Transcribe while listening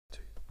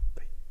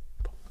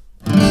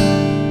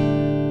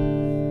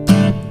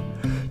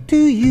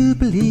Do you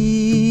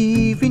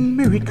believe in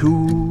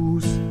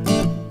miracles?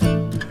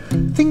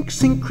 Think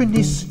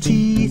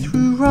synchronicity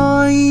through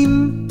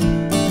rhyme.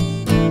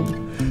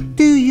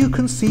 Do you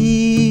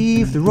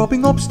conceive the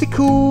robbing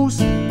obstacles,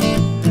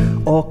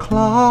 or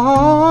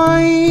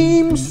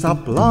climb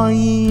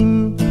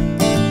sublime?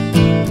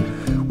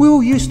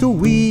 Will you still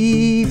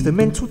weave the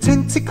mental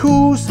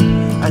tentacles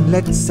and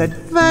let said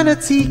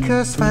vanity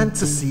curse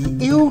fantasy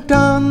ill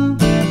done?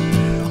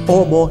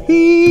 Or more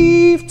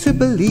heave to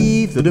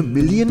believe that a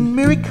million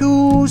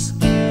miracles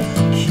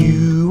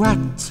cue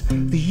at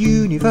the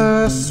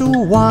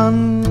universal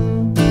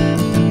one?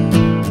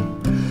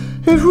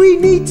 Every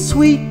neat,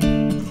 sweet,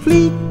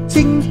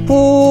 fleeting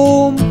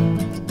form,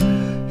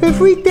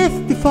 every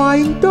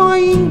death-defying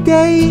dying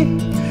day,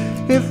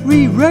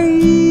 every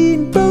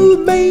rainbow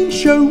main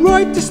show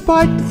right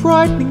despite the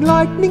frightening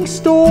lightning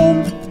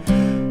storm,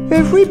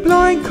 every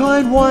blind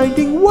kind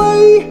winding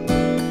way.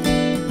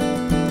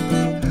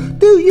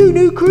 Do you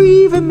new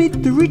grieve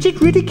amid the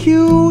rigid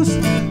ridicules?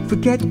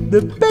 Forget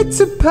the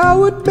better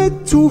powered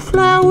mental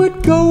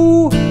flowered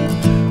goal?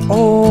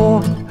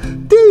 Or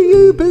do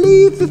you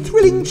believe the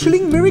thrilling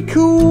chilling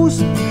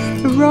miracles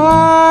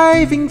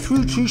arriving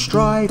through true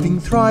striving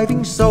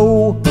thriving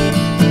soul?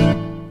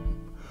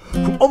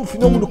 From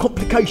unphenomenal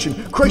complication,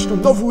 creation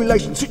of novel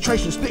relations,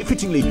 situation split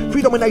fittingly,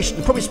 predomination,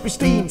 the promise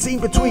pristine, seen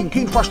between,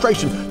 keen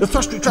frustration, the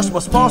thrust we trust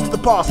must master the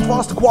past,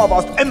 vast acquire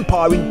vast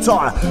empire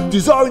entire,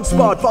 desire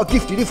inspired, far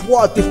gifted, if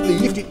wired differently,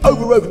 lifted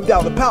over roving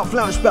down, the pout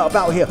flounce spout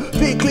about here,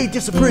 fear clear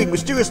disappearing,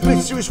 mysterious split,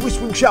 serious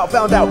whispering shout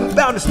found out,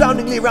 bound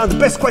astoundingly around the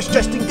best quest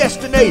jesting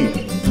destiny.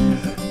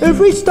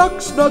 Every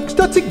stuck, snug,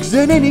 static,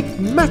 zen,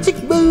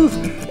 enigmatic move,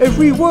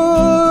 every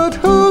word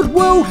heard,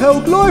 world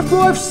held, life,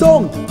 life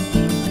song,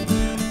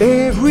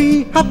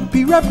 every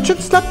happy, raptured,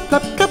 slap,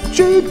 clap,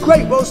 captured,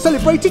 great, well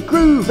celebrated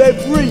groove,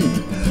 every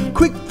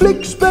quick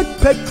flick, spec,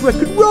 pecked,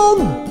 record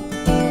wrong.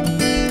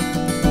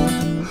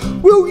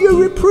 Will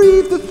you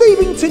reprieve the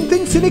thieving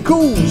tin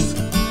cynicals?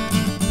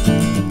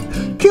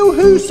 Kill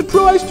who's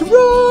surprised to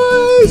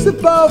rise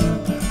above,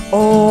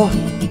 or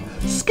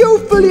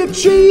skillfully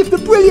achieve the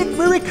brilliant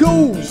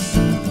miracles?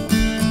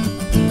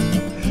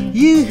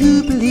 You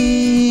who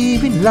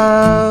believe in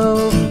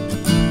love,